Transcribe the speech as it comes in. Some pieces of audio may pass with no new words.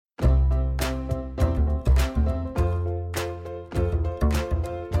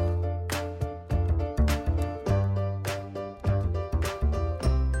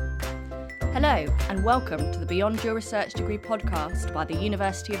Hello, and welcome to the Beyond Your Research Degree podcast by the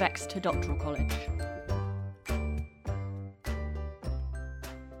University of Exeter Doctoral College.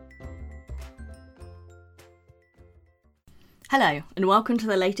 Hello, and welcome to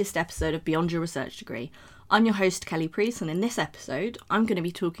the latest episode of Beyond Your Research Degree. I'm your host, Kelly Priest, and in this episode, I'm going to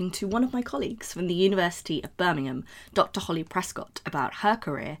be talking to one of my colleagues from the University of Birmingham, Dr. Holly Prescott, about her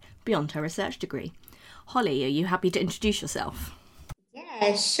career beyond her research degree. Holly, are you happy to introduce yourself?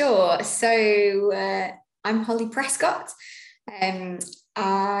 Yeah, sure. So I'm Holly Prescott.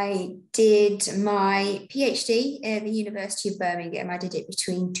 I did my PhD at the University of Birmingham. I did it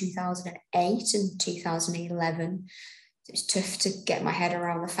between 2008 and 2011. It was tough to get my head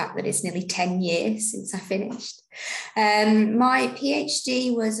around the fact that it's nearly 10 years since I finished. My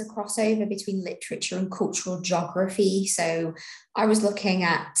PhD was a crossover between literature and cultural geography. So I was looking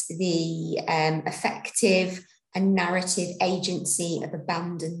at the effective and narrative agency of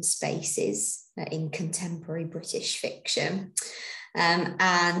abandoned spaces in contemporary British fiction.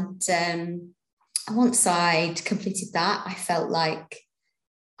 Once I'd completed that, I felt like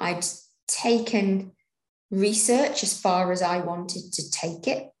I'd taken research as far as I wanted to take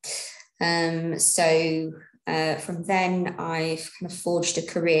it. From then, I've kind of forged a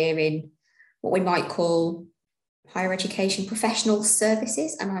career in what we might call higher education professional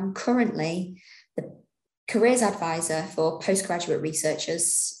services, and I'm currently the careers advisor for postgraduate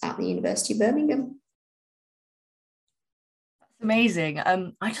researchers at the University of Birmingham. That's amazing.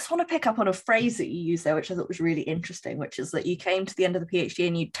 I just want to pick up on a phrase that you used there, which I thought was really interesting, which is that you came to the end of the PhD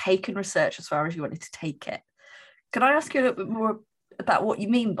and you'd taken research as far as you wanted to take it. Can I ask you a little bit more about what you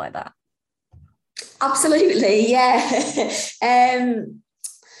mean by that? Absolutely, yeah.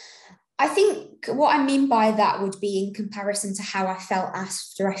 I think what I mean by that would be in comparison to how I felt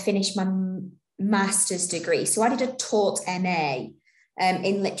after I finished my master's degree. So I did a taught MA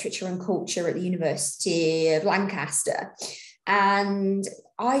in literature and culture at the University of Lancaster. And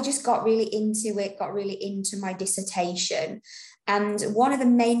I just got really into my dissertation. And one of the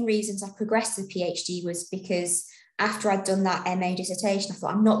main reasons I progressed to the PhD was because after I'd done that MA dissertation, I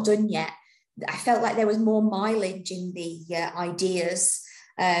thought, I'm not done yet. I felt like there was more mileage in the ideas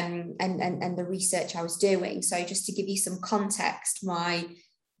and the research I was doing. So just to give you some context, my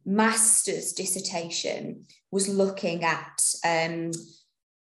master's dissertation was looking at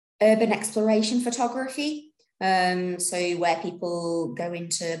urban exploration photography. So where people go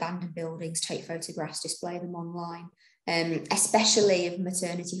into abandoned buildings, take photographs, display them online, especially of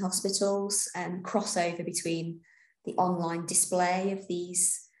maternity hospitals, and crossover between the online display of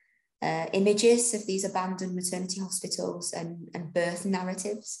these images of these abandoned maternity hospitals and birth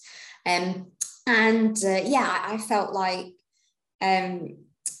narratives. I felt like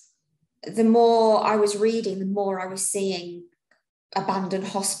the more I was reading, the more I was seeing abandoned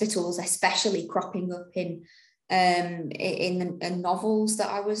hospitals, especially cropping up in novels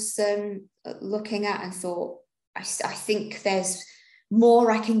that I was looking at, and thought, I think there's more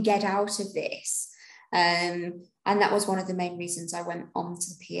I can get out of this. And that was one of the main reasons I went on to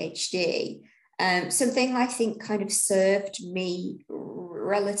the PhD. Something I think kind of served me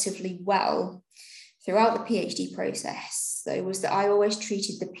relatively well throughout the PhD process, though, was that I always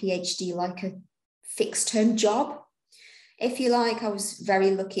treated the PhD like a fixed term job. If you like, I was very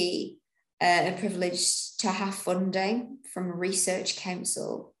lucky and privileged to have funding from a research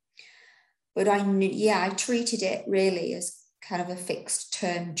council. But I treated it really as kind of a fixed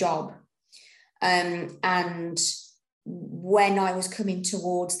term job. And when I was coming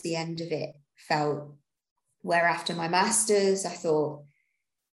towards the end of it, felt where after my master's, I thought,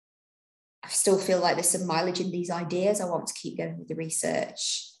 I still feel like there's some mileage in these ideas. I want to keep going with the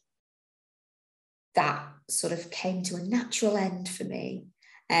research. That sort of came to a natural end for me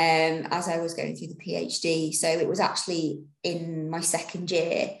as I was going through the PhD. So it was actually in my second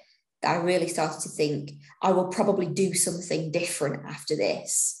year that I really started to think, I will probably do something different after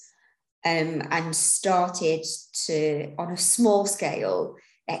this. And started to, on a small scale,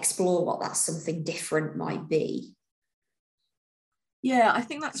 explore what that something different might be. Yeah, I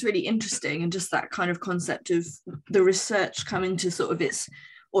think that's really interesting, and just that kind of concept of the research coming to sort of its,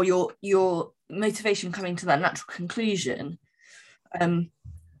 or your motivation coming to that natural conclusion.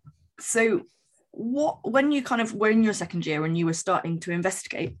 So when you kind of were in your second year and you were starting to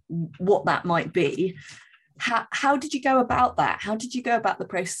investigate what that might be, how did you go about that? How did you go about the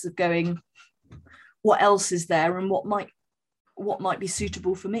process of going, what else is there and what might be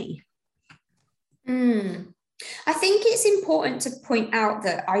suitable for me? I think it's important to point out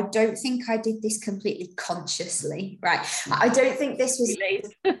that I don't think I did this completely consciously, right? I don't think this was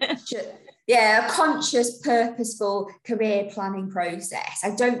yeah, a conscious, purposeful career planning process.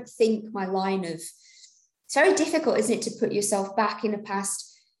 I don't think my line of, it's very difficult, isn't it, to put yourself back in a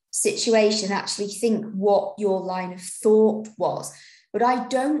past situation, actually think what your line of thought was. But I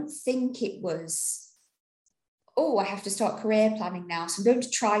don't think it was, oh, I have to start career planning now, so I'm going to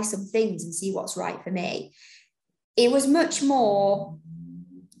try some things and see what's right for me. It was much more,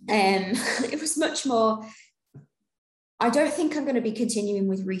 I don't think I'm going to be continuing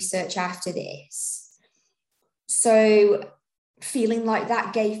with research after this. So feeling like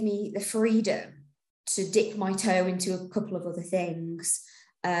that gave me the freedom to dip my toe into a couple of other things,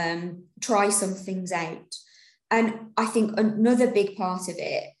 try some things out. And I think another big part of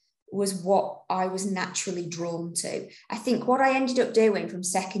it was what I was naturally drawn to. I think what I ended up doing from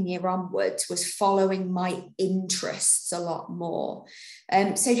second year onwards was following my interests a lot more.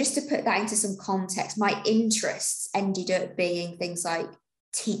 So just to put that into some context, my interests ended up being things like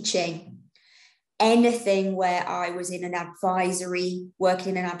teaching, anything where I was in an advisory,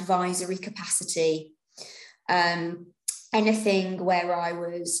 working in an advisory capacity, anything where I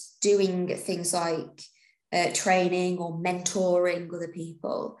was doing things like training or mentoring other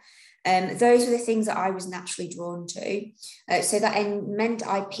people. Those were the things that I was naturally drawn to. So that meant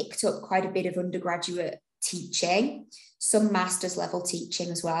I picked up quite a bit of undergraduate teaching, some master's level teaching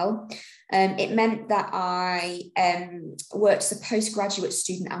as well. It meant that I worked as a postgraduate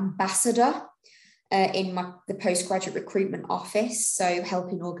student ambassador in the postgraduate recruitment office, so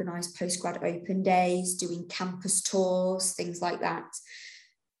helping organise postgrad open days, doing campus tours, things like that.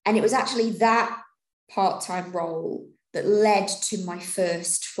 And it was actually that part-time role that led to my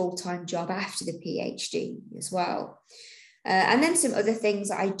first full-time job after the PhD as well. And then some other things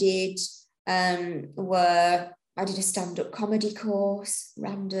that I did were, I did a stand-up comedy course,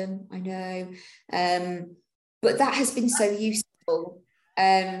 random, I know, but that has been so useful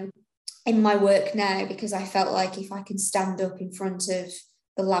in my work now, because I felt like if I can stand up in front of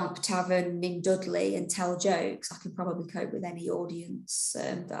the Lamp Tavern in Dudley and tell jokes, I can probably cope with any audience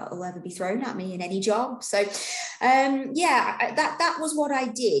that will ever be thrown at me in any job. So yeah, that was what I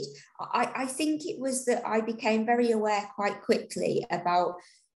did. I think it was that I became very aware quite quickly about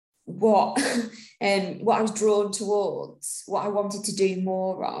what I was drawn towards, what I wanted to do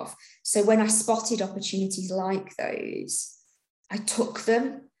more of. So when I spotted opportunities like those, I took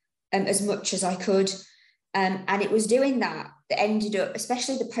them as much as I could. And it was doing that ended up,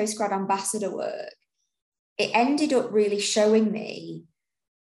 especially the postgrad ambassador work, it ended up really showing me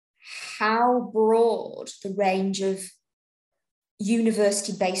how broad the range of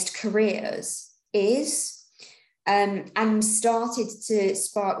university-based careers is, and started to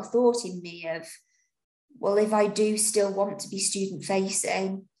spark the thought in me of, well, if I do still want to be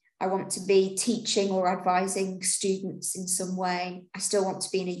student-facing, I want to be teaching or advising students in some way, I still want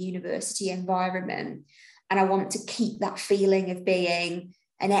to be in a university environment, and I want to keep that feeling of being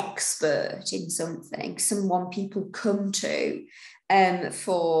an expert in something, someone people come to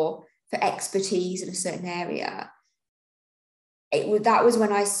for expertise in a certain area. That was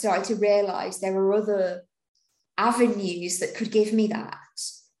when I started to realise there were other avenues that could give me that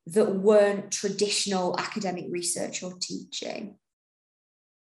weren't traditional academic research or teaching.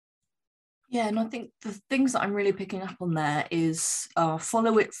 Yeah, and I think the things that I'm really picking up on there is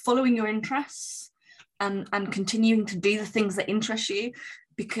following your interests, and continuing to do the things that interest you,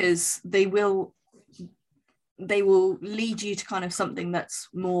 because they will lead you to kind of something that's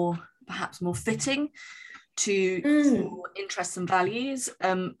perhaps more fitting to your interests and values,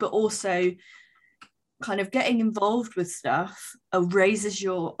 but also kind of getting involved with stuff raises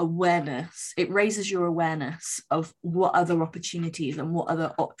your awareness. It raises your awareness of what other opportunities and what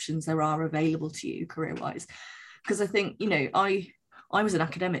other options there are available to you career-wise. Because I think, I was an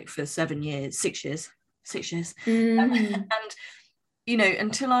academic for 6 years. And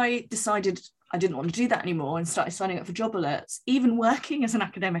until I decided I didn't want to do that anymore and started signing up for job alerts, even working as an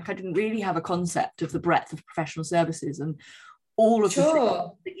academic, I didn't really have a concept of the breadth of professional services and all of the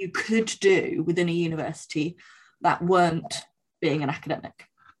things that you could do within a university that weren't being an academic.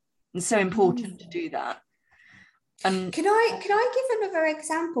 It's so important to do that. And can I give another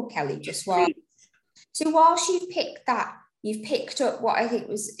example, Kelly, just while? So whilst you've picked up what I think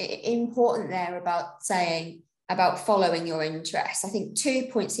was important there about saying about following your interests. I think 2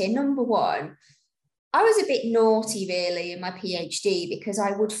 points here. Number one, I was a bit naughty really in my PhD, because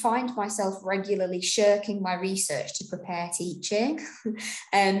I would find myself regularly shirking my research to prepare teaching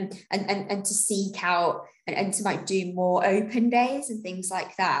and to seek out and to do more open days and things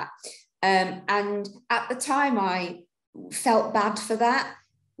like that. And at the time I felt bad for that,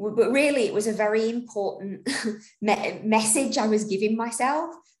 but really it was a very important message I was giving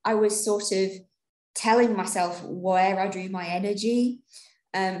myself. I was sort of telling myself where I drew my energy.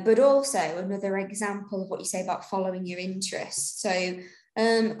 But also another example of what you say about following your interests. So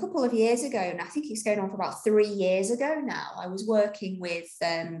a couple of years ago, and I think it's going on for about 3 years ago now, I was working with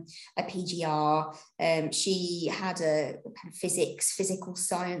a PGR. She had a kind of physical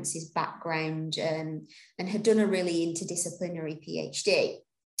sciences background, and had done a really interdisciplinary PhD.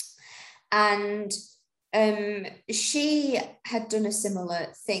 And she had done a similar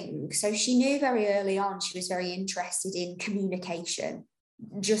thing. So she knew very early on she was very interested in communication,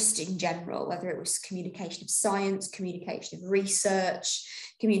 just in general, whether it was communication of science, communication of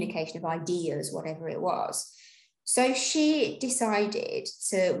research, communication of ideas, whatever it was. So she decided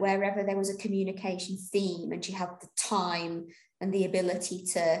to, wherever there was a communication theme and she had the time and the ability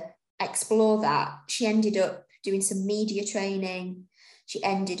to explore that, she ended up doing some media training. She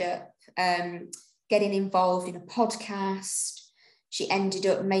ended up getting involved in a podcast. She ended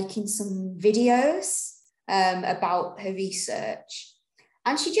up making some videos about her research.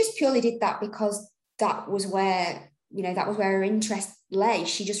 And she just purely did that because that was where her interest lay.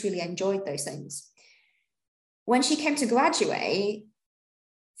 She just really enjoyed those things. When she came to graduate,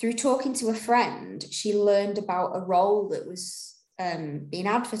 through talking to a friend, she learned about a role that was being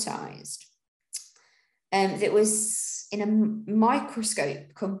advertised. That was in a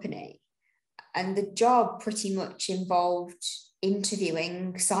microscope company. And the job pretty much involved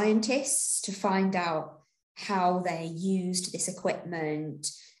interviewing scientists to find out how they used this equipment,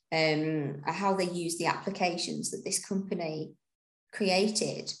 how they used the applications that this company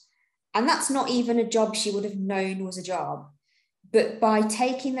created. And that's not even a job she would have known was a job. But by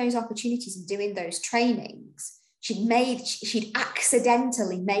taking those opportunities and doing those trainings, she'd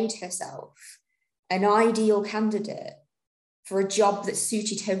accidentally made herself an ideal candidate for a job that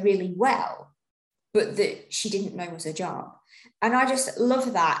suited her really well, but that she didn't know was a job. And I just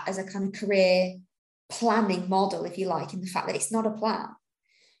love that as a kind of career planning model, if you like, in the fact that it's not a plan.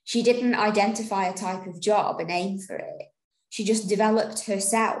 She didn't identify a type of job and aim for it. She just developed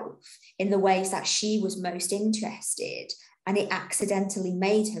herself in the ways that she was most interested, and it accidentally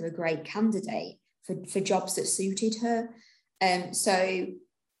made her a great candidate for jobs that suited her. So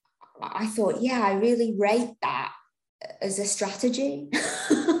I thought, yeah, I really rate that as a strategy.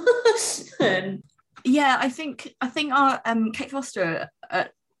 Yeah, I think our Kate Foster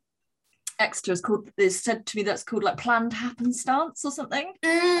at Exeter is said to me that's called like planned happenstance or something.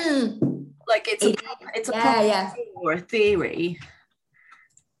 Like it's a problem or a theory.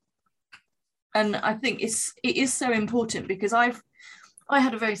 And I think it is so important because I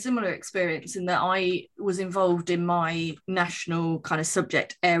had a very similar experience in that I was involved in my national kind of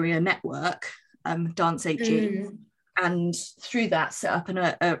subject area network, Dance HE. And through that set up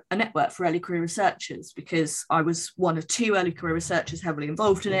a network for early career researchers, because I was one of 2 early career researchers heavily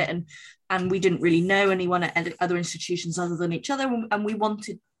involved in it, and we didn't really know anyone at other institutions other than each other, and we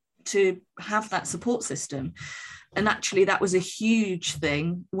wanted to have that support system. And actually that was a huge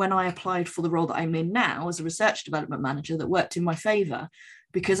thing when I applied for the role that I'm in now as a research development manager, that worked in my favour,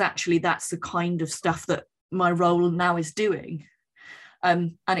 because actually that's the kind of stuff that my role now is doing.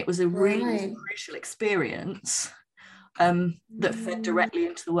 And it was a really crucial experience that fed directly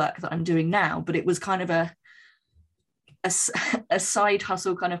into the work that I'm doing now. But it was kind of a side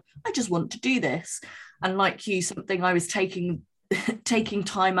hustle, kind of, I just want to do this. And like you, something I was taking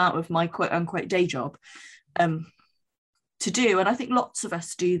time out of my quote unquote day job to do. And I think lots of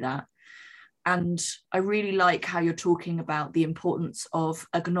us do that. And I really like how you're talking about the importance of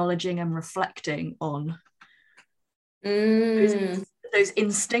acknowledging and reflecting on those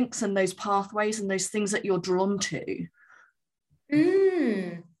instincts and those pathways and those things that you're drawn to.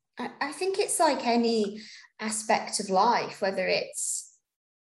 I think it's like any aspect of life, whether it's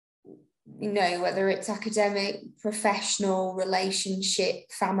academic, professional,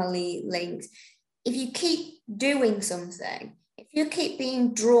 relationship, family linked. If you keep doing something, if you keep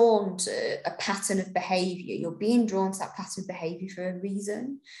being drawn to a pattern of behavior, you're being drawn to that pattern of behavior for a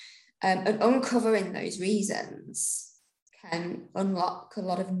reason. And uncovering those reasons can unlock a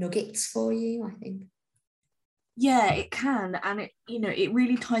lot of nuggets for you, I think. Yeah, it can. And it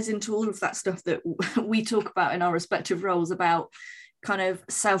really ties into all of that stuff that we talk about in our respective roles, about kind of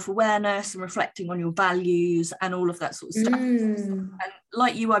self-awareness and reflecting on your values and all of that sort of stuff. And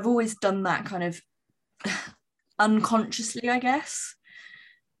like you, I've always done that kind of unconsciously, I guess,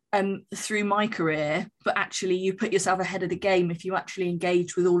 through my career. But actually you put yourself ahead of the game if you actually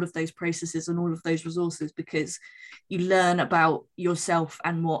engage with all of those processes and all of those resources, because you learn about yourself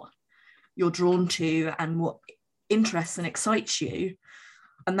and what you're drawn to and what interests and excites you.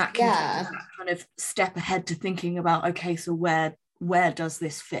 And that can give you that kind of step ahead to thinking about, okay, so where does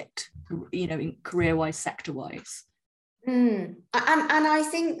this fit, in career-wise, sector-wise? And I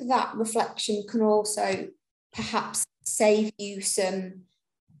think that reflection can also perhaps save you some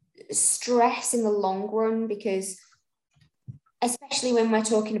stress in the long run, because especially when we're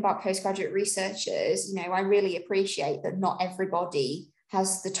talking about postgraduate researchers, I really appreciate that not everybody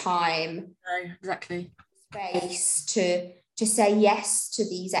has the time, exactly, space to say yes to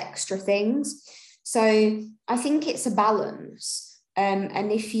these extra things. So I think it's a balance.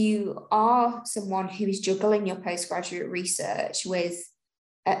 And if you are someone who is juggling your postgraduate research with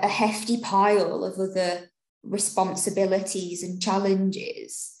a hefty pile of other responsibilities and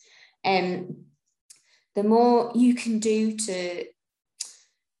challenges, the more you can do to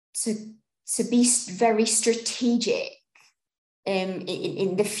be very strategic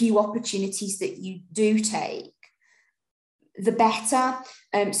in the few opportunities that you do take, the better.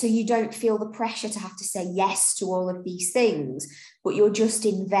 So you don't feel the pressure to have to say yes to all of these things, but you're just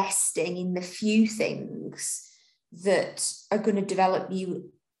investing in the few things that are going to develop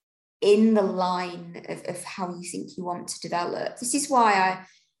you in the line of how you think you want to develop. This is why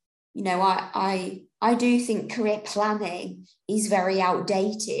I do think career planning is very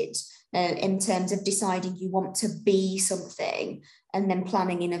outdated in terms of deciding you want to be something and then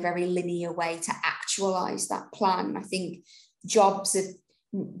planning in a very linear way to actualize that plan. I think jobs are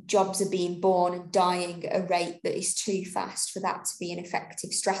being born and dying at a rate that is too fast for that to be an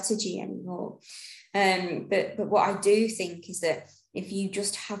effective strategy anymore. But what I do think is that if you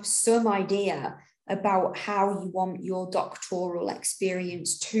just have some idea about how you want your doctoral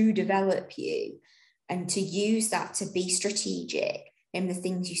experience to develop you, and to use that to be strategic in the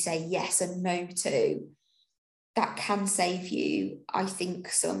things you say yes and no to, that can save you, I think,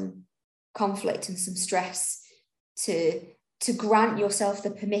 some conflict and some stress to grant yourself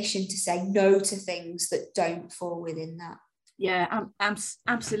the permission to say no to things that don't fall within that. Yeah,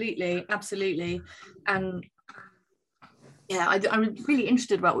 absolutely. And yeah, I'm really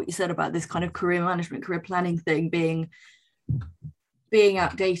interested about what you said about this kind of career management, career planning thing being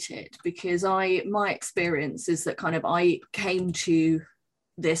outdated, because my experience is that kind of I came to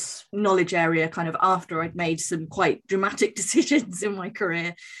this knowledge area kind of after I'd made some quite dramatic decisions in my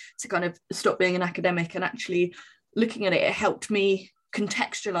career to kind of stop being an academic, and actually looking at it, it helped me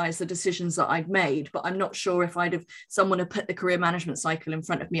contextualize the decisions that I'd made. But I'm not sure if someone had put the career management cycle in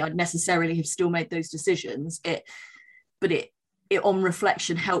front of me, I'd necessarily have still made those decisions. But it on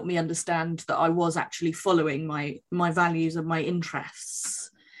reflection helped me understand that I was actually following my values and my interests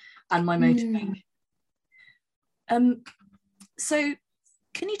and my motivation. So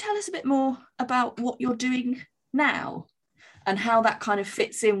can you tell us a bit more about what you're doing now and how that kind of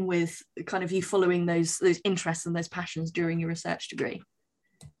fits in with kind of you following those interests and those passions during your research degree?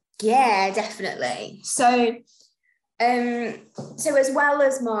 Yeah, definitely. So as well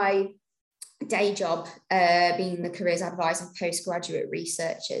as my day job being the careers advisor and postgraduate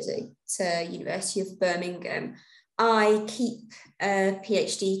researchers at University of Birmingham, I keep a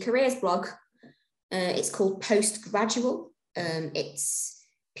PhD careers blog. It's called Postgradual. It's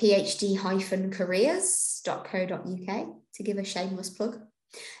phd-careers.co.uk, to give a shameless plug.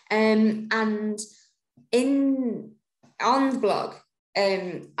 And on the blog,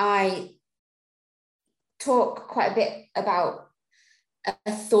 I talk quite a bit about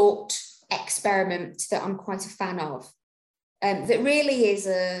a thought experiment that I'm quite a fan of. That really is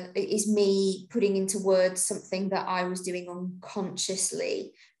me putting into words something that I was doing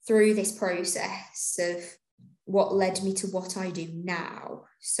unconsciously through this process of what led me to what I do now.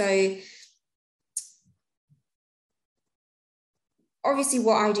 So obviously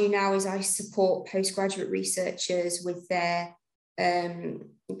what I do now is I support postgraduate researchers with their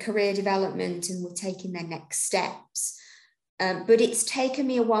career development and with taking their next steps. But it's taken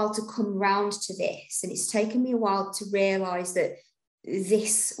me a while to come round to this, and it's taken me a while to realise that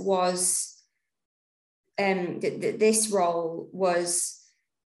this was this role was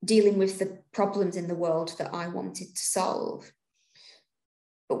dealing with the problems in the world that I wanted to solve.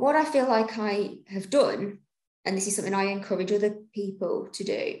 But what I feel like I have done, and this is something I encourage other people to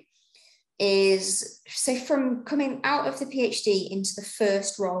do, is, so from coming out of the PhD into the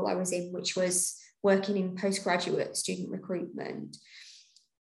first role I was in, which was working in postgraduate student recruitment,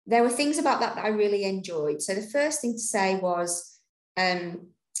 there were things about that I really enjoyed. So the first thing to say was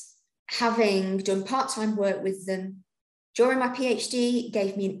having done part-time work with them during my PhD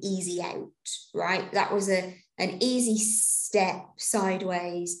gave me an easy out, right? That was an easy step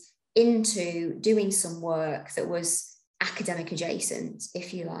sideways into doing some work that was academic adjacent,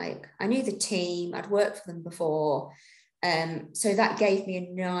 if you like. I knew the team, I'd worked for them before, So that gave me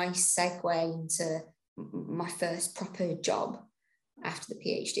a nice segue into my first proper job after the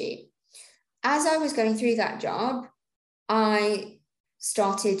PhD. As I was going through that job, I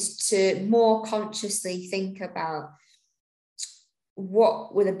started to more consciously think about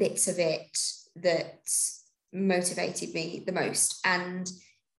what were the bits of it that motivated me the most. And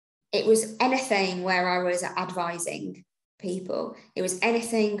it was anything where I was advising people. It was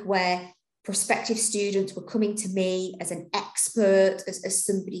anything where prospective students were coming to me as an expert, as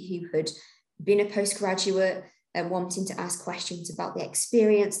somebody who had been a postgraduate and wanting to ask questions about the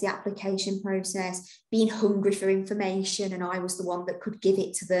experience, the application process, being hungry for information, and I was the one that could give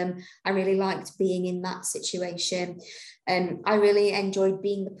it to them. I really liked being in that situation. I really enjoyed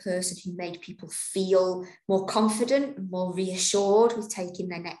being the person who made people feel more confident and more reassured with taking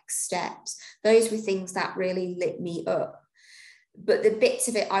their next steps. Those were things that really lit me up. But the bits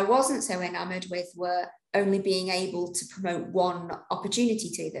of it I wasn't so enamored with were only being able to promote one opportunity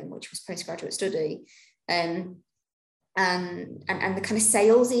to them, which was postgraduate study. And the kind of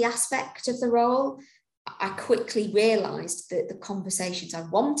salesy aspect of the role, I quickly realised that the conversations I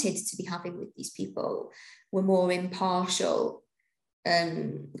wanted to be having with these people were more impartial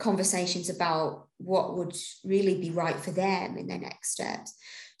conversations about what would really be right for them in their next steps.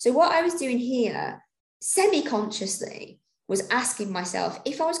 So what I was doing here, semi-consciously, was asking myself,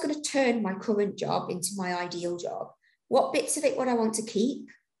 if I was going to turn my current job into my ideal job, what bits of it would I want to keep?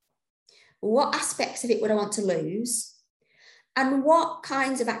 What aspects of it would I want to lose? And what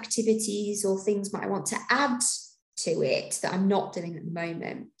kinds of activities or things might I want to add to it that I'm not doing at the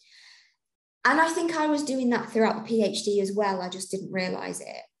moment? And I think I was doing that throughout the PhD as well. I just didn't realise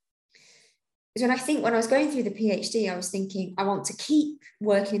it. So when I was going through the PhD, I was thinking, I want to keep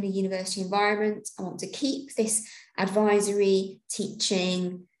working in a university environment. I want to keep this advisory,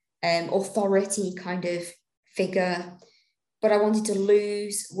 teaching, authority kind of figure. But I wanted to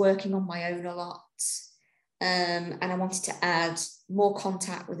lose working on my own a lot. And I wanted to add more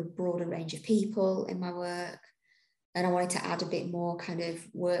contact with a broader range of people in my work. And I wanted to add a bit more kind of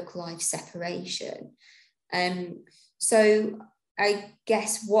work-life separation. So I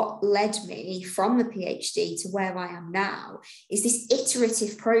guess what led me from the PhD to where I am now is this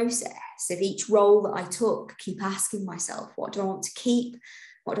iterative process of each role that I took, keep asking myself, what do I want to keep?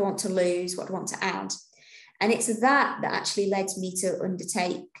 What do I want to lose? What do I want to add? And it's that actually led me to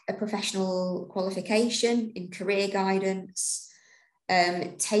undertake a professional qualification in career guidance,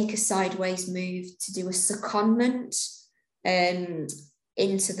 take a sideways move to do a secondment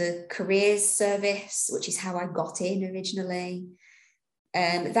into the careers service, which is how I got in originally.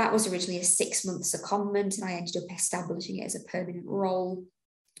 That was originally a 6-month secondment, and I ended up establishing it as a permanent role.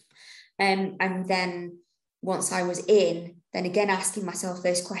 And then once I was in, then again asking myself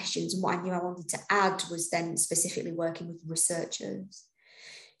those questions, and what I knew I wanted to add was then specifically working with researchers.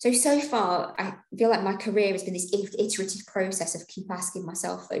 So far, I feel like my career has been this iterative process of keep asking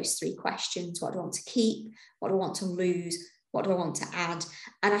myself those 3 questions. What do I want to keep? What do I want to lose? What do I want to add?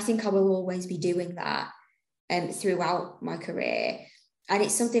 And I think I will always be doing that throughout my career. And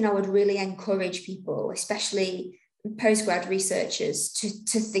it's something I would really encourage people, especially postgrad researchers,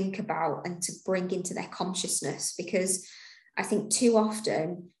 to think about and to bring into their consciousness, because I think too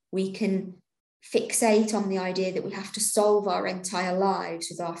often we can fixate on the idea that we have to solve our entire lives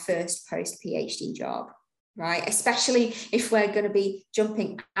with our first post-PhD job, right? Especially if we're going to be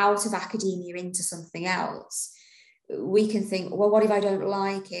jumping out of academia into something else. We can think, well, what if I don't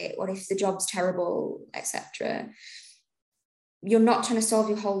like it? What if the job's terrible, etc.? You're not trying to solve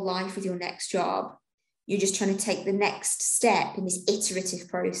your whole life with your next job. You're just trying to take the next step in this iterative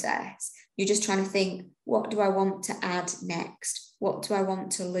process. You're just trying to think, what do I want to add next? What do I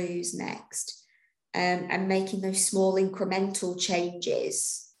want to lose next? And making those small incremental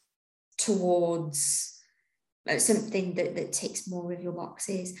changes towards something that ticks more of your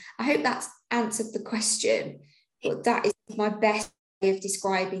boxes. I hope that's answered the question, but that is my best way of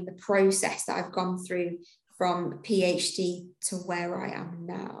describing the process that I've gone through from PhD to where I am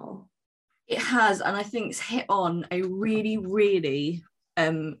now. It has, and I think it's hit on a really, really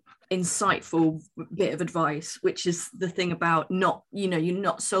insightful bit of advice, which is the thing about you're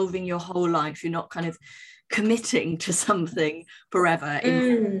not solving your whole life. You're not kind of committing to something forever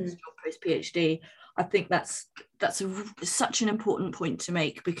in your post-PhD. I think that's such an important point to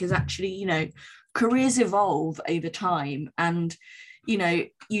make, because actually, careers evolve over time, and you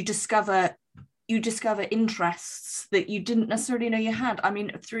discover interests that you didn't necessarily know you had. I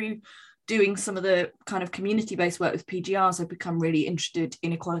mean, through doing some of the kind of community-based work with PGRs, I've become really interested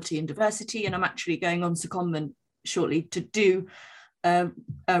in equality and diversity, and I'm actually going on secondment shortly to do a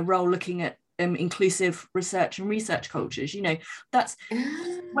role looking at inclusive research and research cultures. You know, that's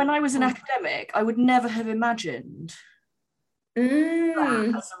when I was an academic, I would never have imagined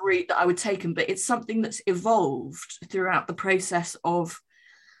that as a route that I would take, but it's something that's evolved throughout the process of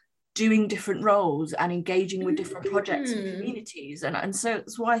doing different roles and engaging with different projects and communities. And so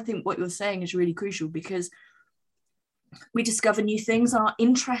that's why I think what you're saying is really crucial, because we discover new things, our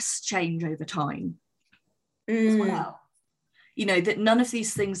interests change over time as well. You know, that none of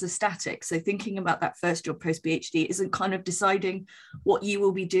these things are static. So thinking about that first job post PhD isn't kind of deciding what you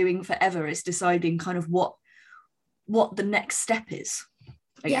will be doing forever. It's deciding kind of what the next step is.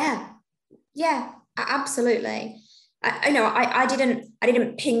 Yeah, absolutely. I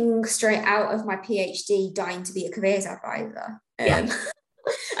didn't ping straight out of my PhD dying to be a careers advisor. And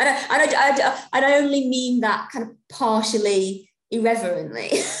I only mean that kind of partially irreverently.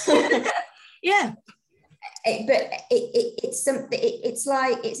 Yeah. It's something. It's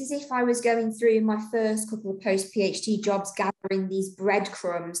as if I was going through my first couple of post PhD jobs, gathering these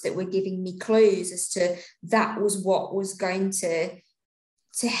breadcrumbs that were giving me clues as to that was what was going to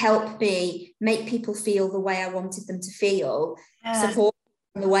help me make people feel the way I wanted them to feel, support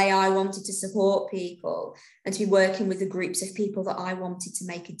the way I wanted to support people, and to be working with the groups of people that I wanted to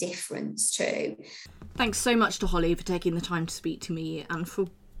make a difference to. Thanks so much to Holly for taking the time to speak to me and for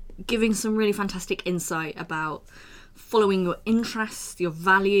giving some really fantastic insight about following your interests, your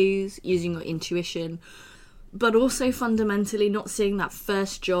values, using your intuition, but also fundamentally not seeing that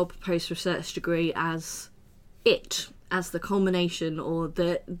first job post-research degree as the culmination or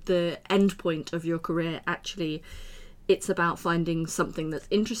the end point of your career. Actually, it's about finding something that's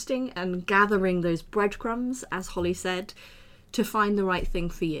interesting and gathering those breadcrumbs, as Holly said, to find the right thing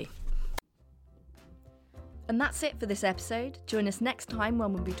for you. And that's it for this episode. Join us next time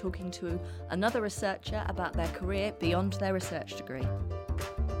when we'll be talking to another researcher about their career beyond their research degree.